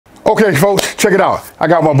Okay, folks, check it out. I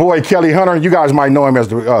got my boy Kelly Hunter. You guys might know him as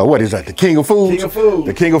the what is that? The King of Foods. King of Food.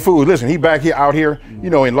 The King of Food. Listen, he back here out here, you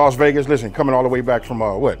know, in Las Vegas. Listen, coming all the way back from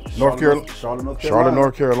what? Charlotte,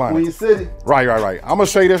 North Carolina. Queen City. Right. I'm gonna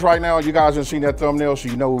say this right now. You guys have seen that thumbnail, so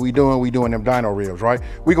you know what we doing. We doing them dino ribs, right?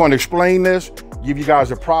 We're gonna explain this, give you guys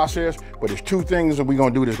the process, but there's two things that we're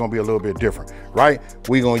gonna do that's gonna be a little bit different, right?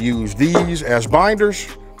 We're gonna use these as binders,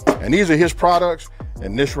 and these are his products.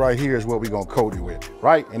 And this right here is what we're gonna coat it with,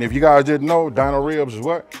 right? And if you guys didn't know, dino ribs is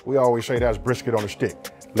what? We always say that's brisket on a stick.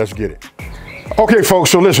 Let's get it. Okay, folks,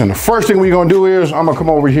 so listen, the first thing we're gonna do is I'm gonna come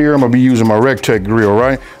over here, I'm gonna be using my RecTech grill,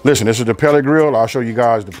 right? Listen, this is the pellet grill. I'll show you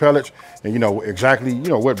guys the pellets and you know exactly, you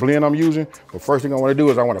know, what blend I'm using. But first thing I wanna do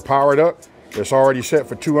is I wanna power it up. It's already set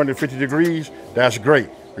for 250 degrees. That's great.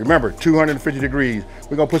 Remember, 250 degrees.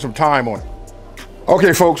 We're gonna put some time on it.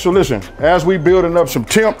 Okay, folks, so listen, as we building up some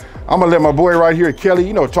temp, I'm gonna let my boy right here, Kelly,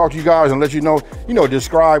 you know, talk to you guys and let you know,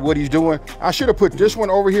 describe what he's doing. I should have put this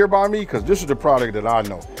one over here by me because this is the product that I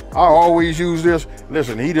know. I always use this.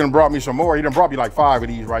 Listen, he done brought me some more. He done brought me like 5 of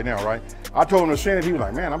these right now, right? I told him to send it. He was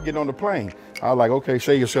like, man, I'm getting on the plane. I was like, okay,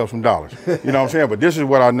 save yourself some dollars. You know what I'm saying? But this is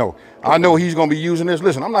what I know. I know he's gonna be using this.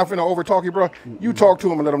 Listen, I'm not finna over talk you, bro. You talk to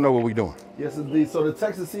him and let him know what we doing. Yes, indeed. So the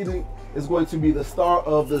Texas seasoning is going to be the star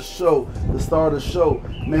of the show. The star of the show,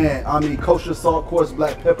 man. I mean, kosher salt, coarse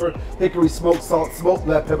black pepper, hickory smoked salt, smoked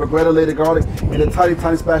black pepper, granulated garlic, and a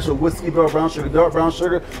tiny splash of whiskey, brown sugar, dark brown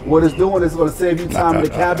sugar. What it's doing is going to save you time in the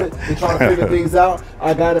cabinet and try to figure things out.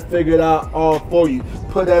 I got to figure it out all for you.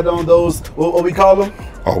 Put that on those, what we call them?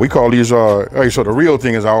 Oh, we call these, hey, so the real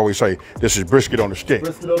thing is I always say, this is brisket on the stick.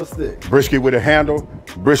 Brisket on the stick. Brisket with a handle,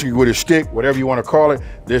 brisket with a stick, whatever you want to call it.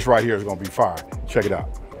 This right here is going to be fire. Check it out.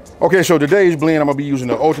 Okay, so today's blend, I'm gonna be using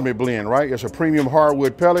the ultimate blend, right? It's a premium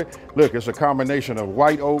hardwood pellet. Look, it's a combination of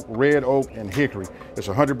white oak, red oak, and hickory. It's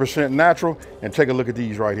 100% natural, and take a look at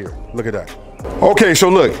these right here. Look at that. Okay, so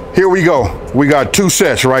look, here we go. We got 2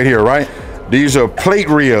 sets right here, right? These are plate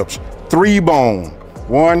ribs, 3 bone.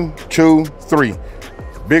 1, 2, 3.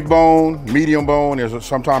 Big bone, medium bone.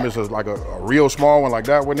 Sometimes it's like a real small one like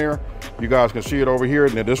that one there. You guys can see it over here.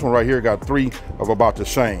 And then this one right here got 3 of about the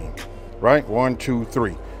same, right? 1, 2,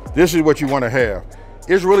 3. This is what you want to have.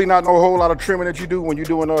 It's really not no whole lot of trimming that you do when you're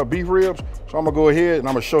doing beef ribs. So I'm gonna go ahead and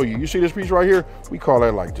I'm gonna show you. You see this piece right here? We call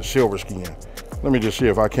that like the silver skin. Let me just see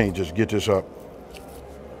if I can't just get this up.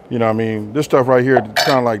 You know what I mean? This stuff right here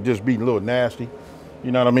kind of like just being a little nasty.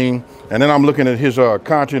 You know what I mean? And then I'm looking at his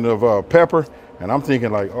content of pepper and I'm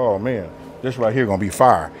thinking like, oh man, this right here gonna be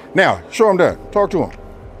fire. Now, show him that, talk to him.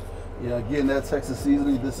 Yeah, again, that Texas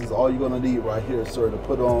seasoning, this is all you're gonna need right here, sir, to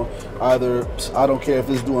put on either, I don't care if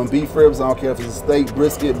it's doing beef ribs, I don't care if it's a steak,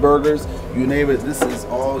 brisket, burgers, you name it, this is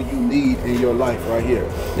all you need in your life right here.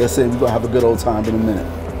 That's it, we're gonna have a good old time in a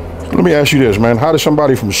minute. Let me ask you this, man. How does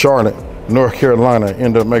somebody from Charlotte, North Carolina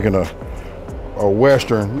end up making a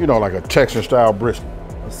Western, you know, like a Texan style brisket?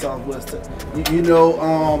 A Southwest, you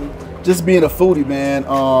know, just being a foodie, man.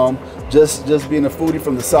 Just being a foodie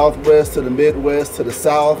from the Southwest to the Midwest to the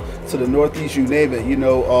South to the Northeast, you name it. You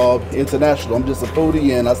know, international. I'm just a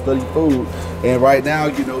foodie and I study food. And right now,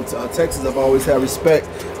 you know, Texas, I've always had respect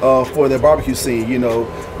for their barbecue scene. You know,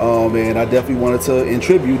 and I definitely wanted to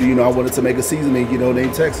contribute. You know, I wanted to make a seasoning, you know,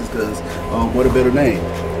 named Texas because what a better name.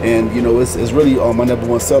 And you know, it's really my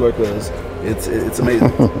 #1 seller because it's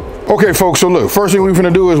amazing. Okay, folks, so look, first thing we're gonna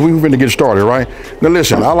do is we're gonna get started, right? Now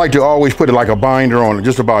listen, I like to always put it like a binder on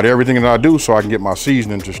just about everything that I do so I can get my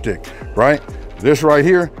seasoning to stick, right? This right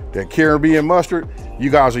here, that Caribbean mustard, you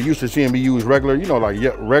guys are used to seeing me use regular, you know, like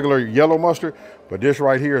regular yellow mustard, but this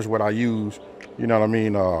right here is what I use, you know what I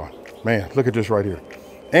mean? Man, look at this right here.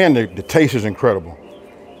 And the taste is incredible,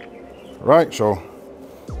 right? So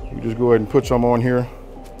you just go ahead and put some on here.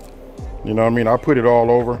 You know what I mean? I put it all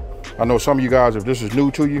over. I know some of you guys, if this is new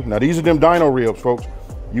to you, now these are them dino ribs, folks.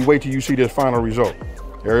 You wait till you see this final result.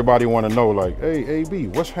 Everybody want to know like, hey, AB,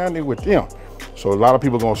 what's happening with them? So a lot of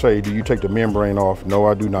people gonna say, do you take the membrane off? No,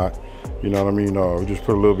 I do not. You know what I mean? We just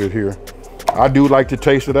put a little bit here. I do like the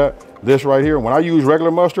taste of that. This right here, when I use regular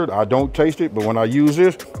mustard, I don't taste it, but when I use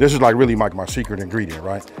this is like really like my secret ingredient,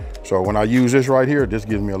 right? So when I use this right here, this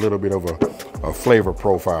gives me a little bit of a flavor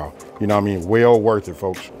profile. You know what I mean? Well worth it,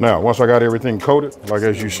 folks. Now, once I got everything coated, like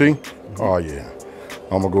as you see, oh yeah,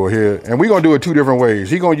 I'm gonna go ahead. And we're gonna do it 2 different ways.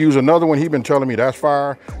 He's gonna use another one. He's been telling me that's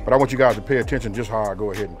fire, but I want you guys to pay attention just how I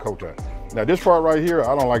go ahead and coat that. Now this part right here,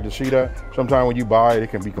 I don't like to see that. Sometimes when you buy it, it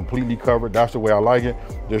can be completely covered. That's the way I like it.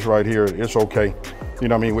 This right here, it's okay. You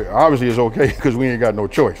know what I mean? Obviously it's okay because we ain't got no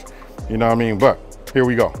choice. You know what I mean? But here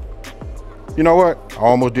we go. You know what? I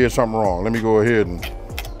almost did something wrong. Let me go ahead and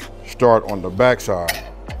start on the back side.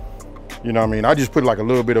 You know what I mean? I just put like a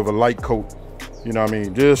little bit of a light coat. You know what I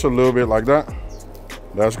mean? Just a little bit like that.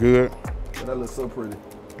 That's good. That looks so pretty.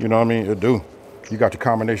 You know what I mean? It do. You got the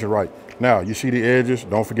combination right. Now, you see the edges?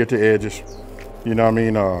 Don't forget the edges. You know what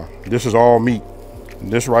I mean? This is all meat.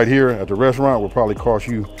 And this right here at the restaurant will probably cost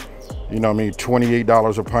you, you know what I mean,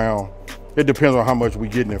 $28 a pound. It depends on how much we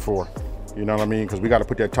getting it for. You know what I mean? Because we got to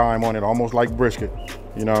put that time on it, almost like brisket.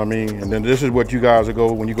 You know what I mean? And then this is what you guys will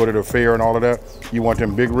go when you go to the fair and all of that. You want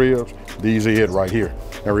them big ribs? These are it right here.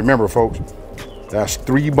 And remember, folks, that's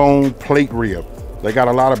 3-bone plate rib. They got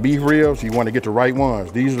a lot of beef ribs. You want to get the right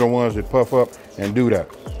ones. These are the ones that puff up and do that.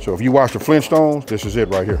 So if you watch the Flintstones, this is it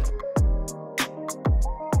right here.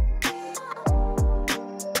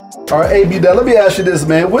 All right, AB, now let me ask you this,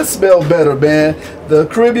 man. What smells better, man? The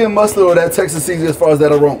Caribbean mustard or that Texas seasoning as far as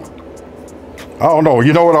that aroma? I don't know.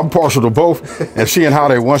 You know what? I'm partial to both. And seeing how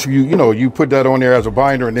they, once you put that on there as a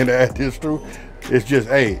binder and then add this through, it's just,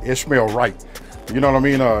 hey, it smells right. You know what I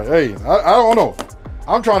mean? Hey, I don't know.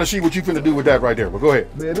 I'm trying to see what you finna do with that right there, but go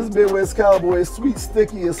ahead. Man, this Midwest Cowboy is sweet,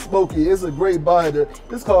 sticky, and smoky. It's a great binder.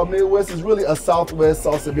 This called Midwest. Is really a Southwest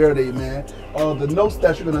salsa verde, man. The notes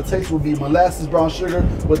that you're gonna taste will be molasses, brown sugar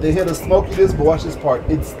with the hint of smokiness, but watch this part,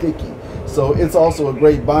 it's sticky. So it's also a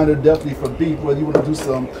great binder, definitely for beef, whether you wanna do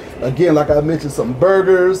some, again, like I mentioned, some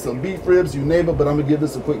burgers, some beef ribs, you name it, but I'm gonna give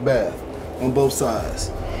this a quick bath on both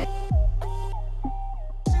sides.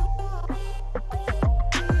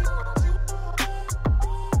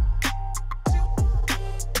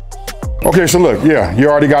 Okay, so look, yeah, you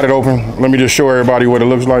already got it open. Let me just show everybody what it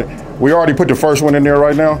looks like. We already put the first one in there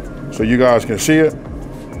right now, so you guys can see it.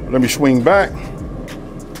 Let me swing back.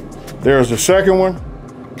 There's the second one,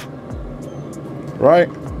 right?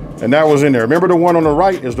 And that was in there. Remember the one on the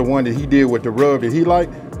right is the one that he did with the rub that he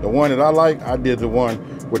liked. The one that I like, I did the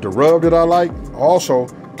one with the rub that I like. Also,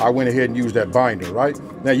 I went ahead and used that binder, right?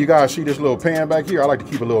 Now you guys see this little pan back here? I like to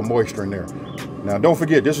keep a little moisture in there. Now, don't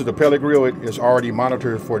forget, this is the pellet grill. It's already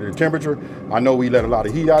monitored for the temperature. I know we let a lot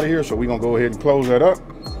of heat out of here, so we're gonna go ahead and close that up.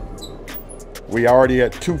 We already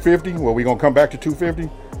at 250. Well, we're gonna come back to 250.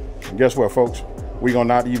 And guess what, folks? We're gonna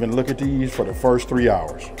not even look at these for the first 3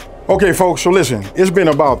 hours. Okay, folks, so listen, it's been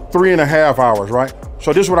about 3.5 hours, right?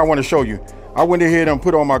 So this is what I wanna show you. I went ahead and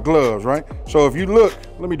put on my gloves, right? So if you look,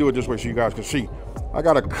 let me do it this way so you guys can see. I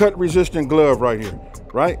got a cut resistant glove right here,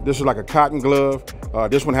 right? This is like a cotton glove.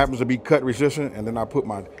 This one happens to be cut resistant, and then I put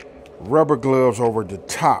my rubber gloves over the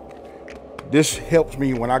top. This helps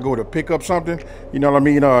me when I go to pick up something, you know what I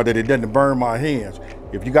mean, that it doesn't burn my hands.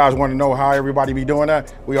 If you guys want to know how everybody be doing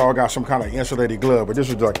that, we all got some kind of insulated glove, but this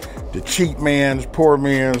is like the cheap man's, poor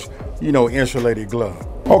man's, you know, insulated glove.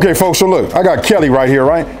 Okay, folks, so look, I got Kelly right here,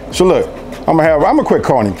 right? So look, I'm gonna quit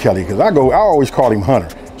calling him Kelly, because I always call him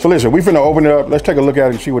Hunter. So listen, we finna open it up. Let's take a look at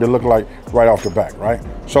it and see what it look like right off the back, right?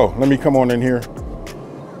 So let me come on in here.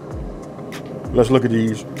 Let's look at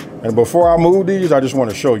these. And before I move these, I just want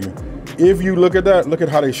to show you. If you look at that, look at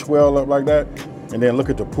how they swell up like that, and then look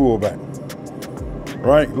at the pullback.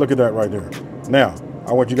 Right? Look at that right there. Now,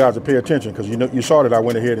 I want you guys to pay attention, because you saw that I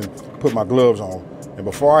went ahead and put my gloves on. And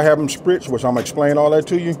before I have them spritz, which I'm gonna explain all that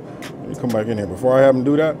to you, let me come back in here. Before I have them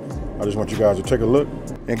do that, I just want you guys to take a look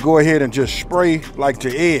and go ahead and just spray like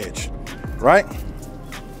the edge, right?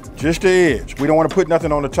 Just the edge. We don't want to put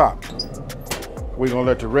nothing on the top. We're gonna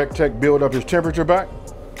let the Rec Tech build up his temperature back.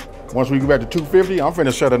 Once we get back to 250, I'm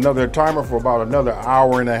finna set another timer for about another 1.5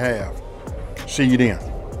 hours. See you then.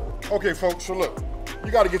 Okay, folks, so look,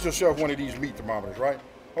 you gotta get yourself one of these meat thermometers, right?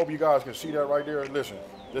 Hope you guys can see that right there. Listen,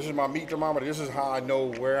 this is my meat thermometer. This is how I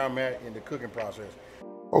know where I'm at in the cooking process.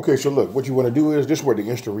 Okay, so look, what you want to do is, this is where the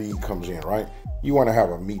InstaRead comes in, right? You want to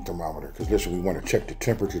have a meat thermometer, because listen, we want to check the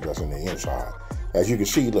temperature that's on the inside. As you can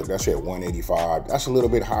see, look, that's at 185. That's a little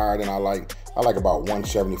bit higher than I like. I like about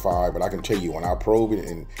 175, but I can tell you when I probe it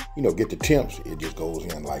and, you know, get the temps, it just goes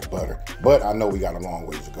in like butter. But I know we got a long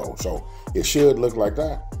ways to go, so it should look like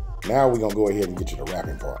that. Now we're gonna go ahead and get to the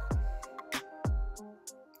wrapping part.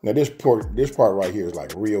 Now this part right here is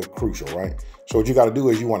like real crucial, right? So what you gotta do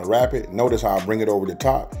is you wanna wrap it. Notice how I bring it over the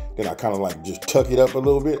top, then I kind of like just tuck it up a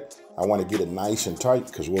little bit. I wanna get it nice and tight,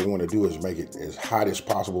 because what we wanna do is make it as hot as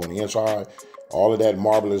possible on the inside. All of that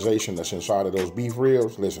marbleization that's inside of those beef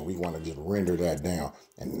ribs, listen, we wanna just render that down.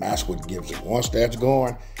 And that's what gives it, once that's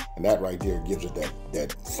going, and that right there gives it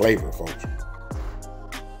that flavor, folks.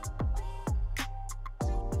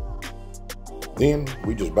 Then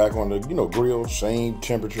we just back on the, grill, same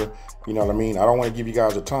temperature, you know what I mean? I don't want to give you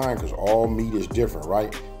guys a time, because all meat is different,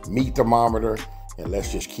 right? Meat thermometer, and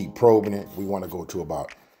let's just keep probing it. We want to go to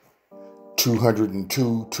about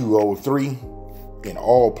 202, 203 in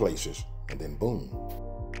all places, and then boom.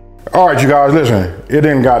 All right, you guys, listen, it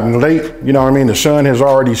done gotten late. You know what I mean? The sun has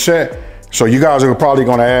already set. So you guys are probably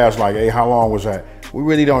gonna ask like, hey, how long was that? We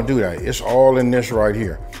really don't do that. It's all in this right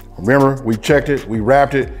here. Remember, we checked it, we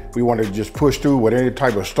wrapped it. We wanted to just push through with any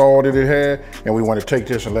type of stall that it had. And we want to take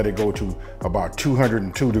this and let it go to about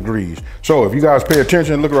 202 degrees. So if you guys pay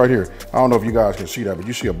attention, look right here. I don't know if you guys can see that, but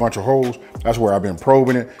you see a bunch of holes. That's where I've been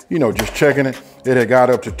probing it, you know, just checking it. It had got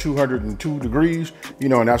up to 202 degrees, you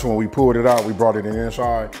know, and that's when we pulled it out. We brought it in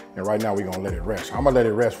inside. And right now we're gonna let it rest. I'm gonna let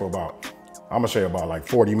it rest for I'm gonna say about like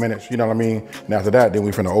 40 minutes, you know what I mean? And after that, then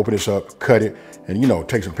we finna open this up, cut it, and you know,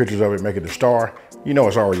 take some pictures of it, make it a star. You know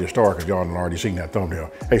it's already a star because y'all already seen that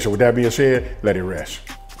thumbnail. Hey, so with that being said, let it rest.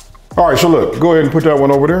 All right, so look, go ahead and put that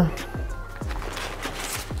one over there.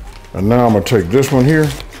 And now I'm gonna take this one here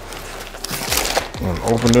and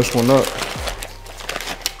open this one up.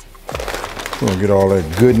 We're gonna get all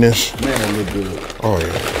that goodness. Man, it look good. Oh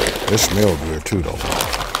yeah, it smells good too though.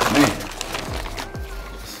 Man.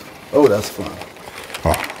 Oh, that's fun.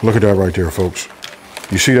 Oh, look at that right there, folks.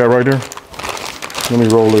 You see that right there? Let me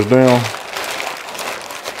roll this down.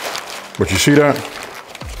 But you see that?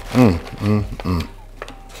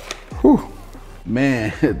 Whew.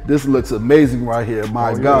 Man, this looks amazing right here.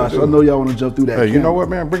 My gosh, I know y'all want to jump through that. Hey, you know what,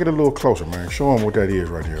 man? Bring it a little closer, man. Show them what that is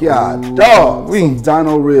right here. Yeah, dog.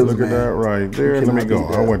 Dino ribs, look man. At that right there. Let me go.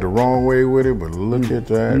 I went the wrong way with it, but look at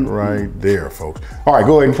that right there, folks. All right,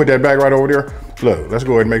 go ahead and put that back right over there. Look, let's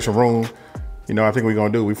go ahead and make some room. You know, I think we're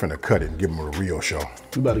gonna do, we finna cut it and give them a real show.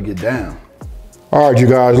 We about to get down. All right, you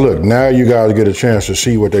guys, look, now you guys get a chance to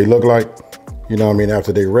see what they look like. You know what I mean?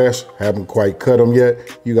 After they rest, haven't quite cut them yet.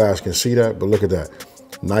 You guys can see that, but look at that.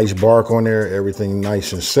 Nice bark on there, everything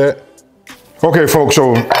nice and set. Okay, folks,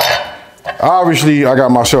 so obviously I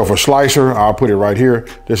got myself a slicer. I'll put it right here.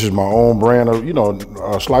 This is my own brand of, you know,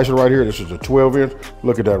 slicer right here. This is a 12-inch.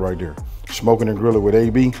 Look at that right there. Smokin and Grillin with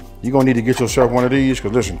AB. You're gonna need to get yourself one of these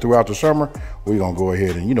because listen, throughout the summer, we're gonna go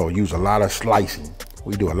ahead and, you know, use a lot of slicing.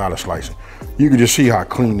 We do a lot of slicing. You can just see how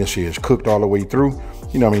clean this is, cooked all the way through.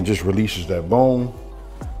 You know what I mean, just releases that bone.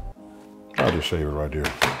 I'll just save it right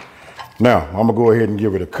there. Now, I'm gonna go ahead and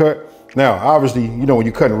give it a cut. Now, obviously, you know, when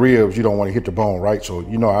you're cutting ribs, you don't wanna hit the bone, right? So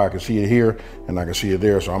you know how I can see it here and I can see it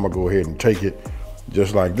there. So I'm gonna go ahead and take it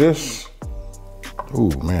just like this. Ooh,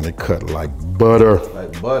 man, it cut like butter.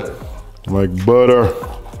 Like butter. Like butter.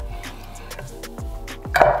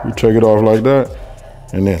 You take it off like that,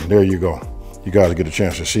 and then there you go. You guys get a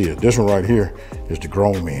chance to see it. This one right here is the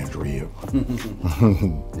grown man's rib.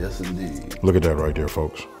 Yes, indeed. Look at that right there,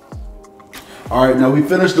 folks. All right, now we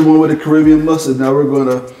finished the one with the Caribbean mustard. Now we're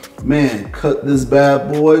gonna, man, cut this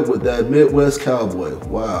bad boy with that Midwest cowboy.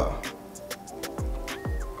 Wow.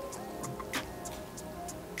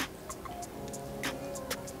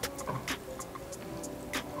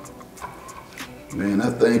 Man,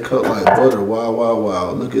 that thing cut like butter. Wow, wow,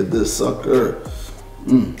 wow. Look at this sucker.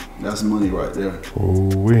 That's money right there.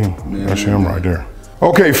 Ooh-wee. That's him right there.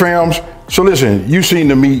 Okay, fams. So listen, you seen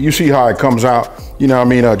the meat. You see how it comes out. You know what I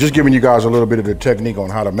mean? Just giving you guys a little bit of the technique on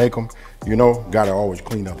how to make them. You know, got to always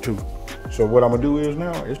clean up too. So what I'm going to do is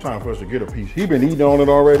now, it's time for us to get a piece. He been eating on it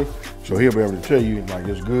already. So he'll be able to tell you like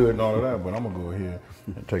it's good and all of that. But I'm going to go ahead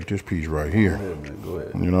and take this piece right here. Go ahead, man. Go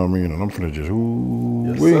ahead. You know what I mean? And I'm finna just,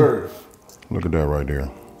 ooh-wee. Yes, sir. Look at that right there.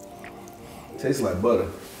 Tastes like butter.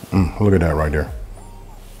 Look at that right there.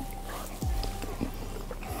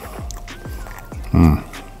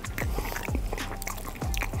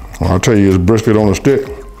 Well, I'll tell you, it's brisket on a stick.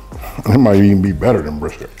 It might even be better than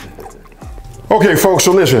brisket. Okay, folks,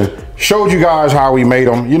 so listen, showed you guys how we made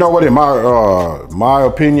them. You know what, in my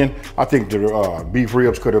opinion, I think the beef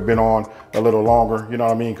ribs could have been on a little longer, you know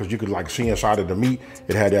what I mean? Because you could like see inside of the meat,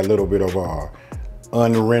 it had that little bit of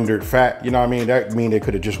unrendered fat, you know what I mean? That mean it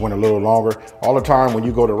could have just went a little longer. All the time when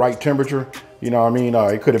you go to right temperature, you know what I mean?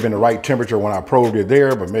 It could have been the right temperature when I probed it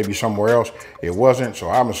there, but maybe somewhere else it wasn't. So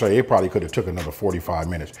I'm gonna say it probably could have took another 45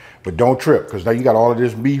 minutes. But don't trip, because now you got all of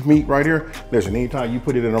this beef meat right here. Listen, anytime you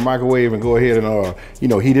put it in a microwave and go ahead and you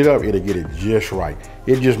know, heat it up, it'll get it just right.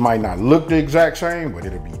 It just might not look the exact same, but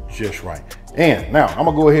it'll be just right. And now I'm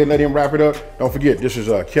gonna go ahead and let him wrap it up. Don't forget, this is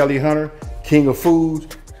Kelly Hunter, King of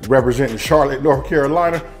Foods, representing Charlotte, North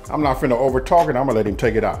Carolina. I'm not finna over talk it. I'm gonna let him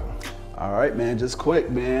take it out. All right, man, just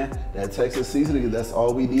quick, man. That Texas seasoning, that's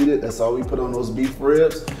all we needed. That's all we put on those beef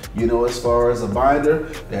ribs. You know, as far as a binder,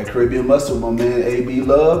 that Caribbean mustard, my man AB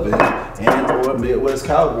Love, and or Midwest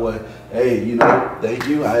Cowboy. Hey, you know, thank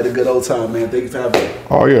you. I had a good old time, man. Thank you for having me.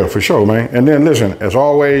 Oh yeah, for sure, man. And then listen, as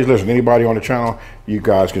always, listen, anybody on the channel, you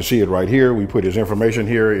guys can see it right here. We put his information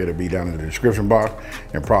here. It'll be down in the description box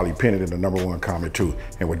and probably pin it in the #1 comment too.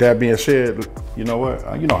 And with that being said, you know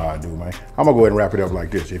what? You know how I do, man. I'm gonna go ahead and wrap it up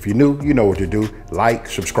like this. If you're new, you know what to do. Like,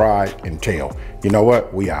 subscribe, and tell. You know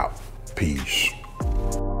what? We out. Peace.